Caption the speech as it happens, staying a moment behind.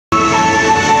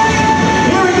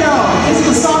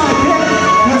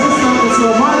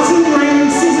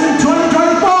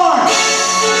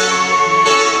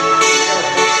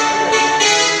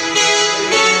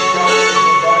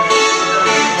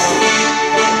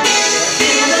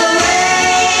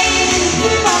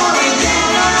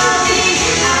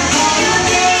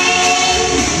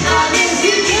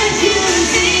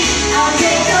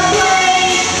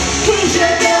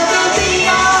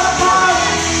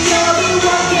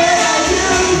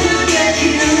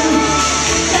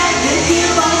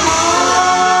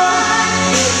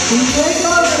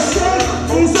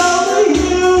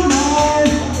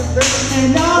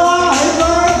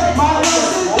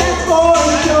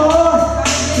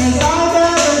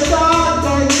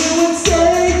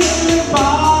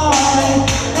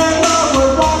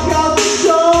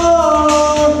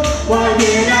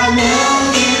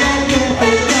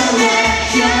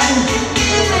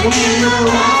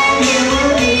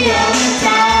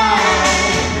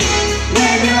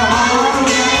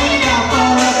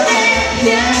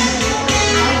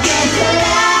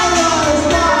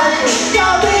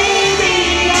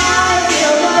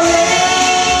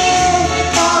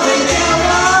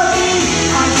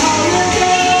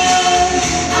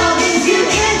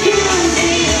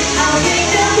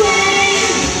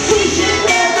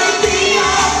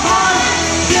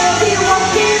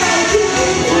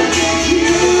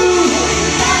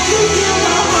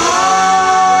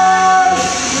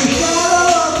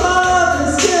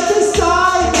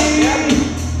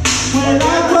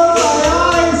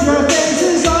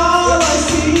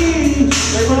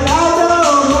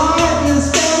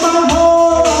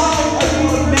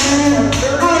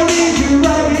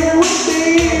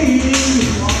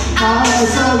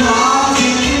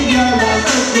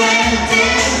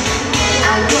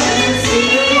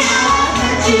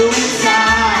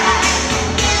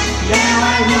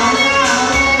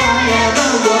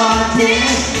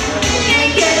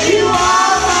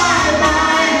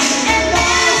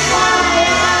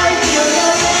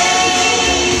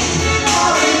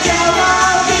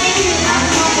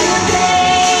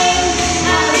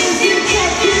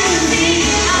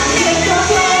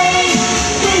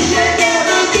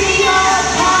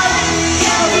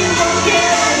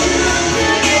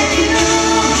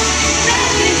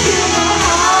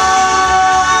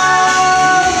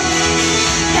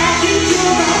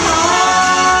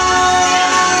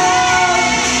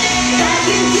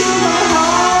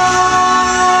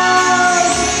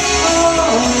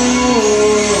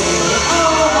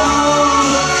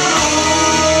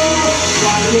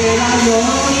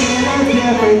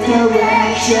every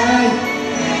direction.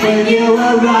 When you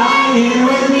were right here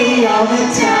with me all the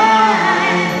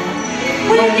time.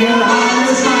 When your heart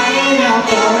was crying out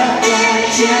for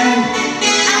affection.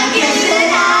 I guess that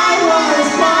I was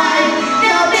blind.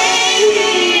 Now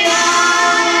baby,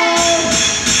 I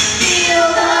feel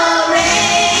the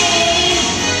rain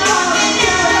falling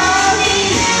down on me.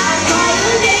 I call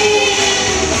your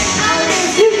name. I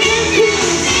miss you, get to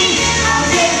see. I'll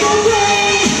take a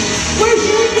break. We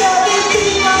should never be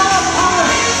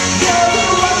apart. Tell me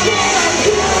what can I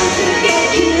do to get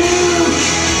you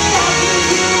back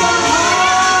into my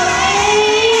heart.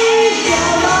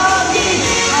 Down on me.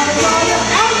 I call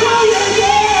your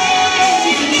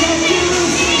name. Get to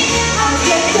see. I'll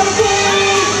take a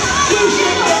break. We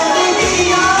should never be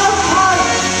apart.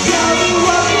 Tell me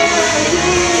what can I do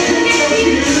to get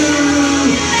you.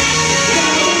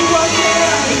 Tell me what can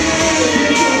I do to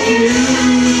get you.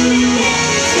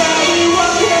 Tell me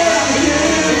what can I do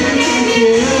to get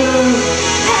you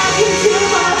back into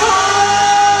my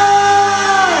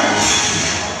heart.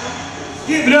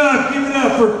 Give it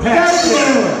up for Pat. Thank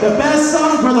you. The best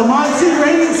song for the monsoon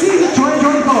rainy season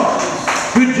 2024.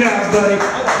 Good job, buddy.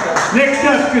 Next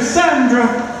up, Cassandra.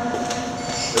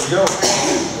 There we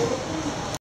go.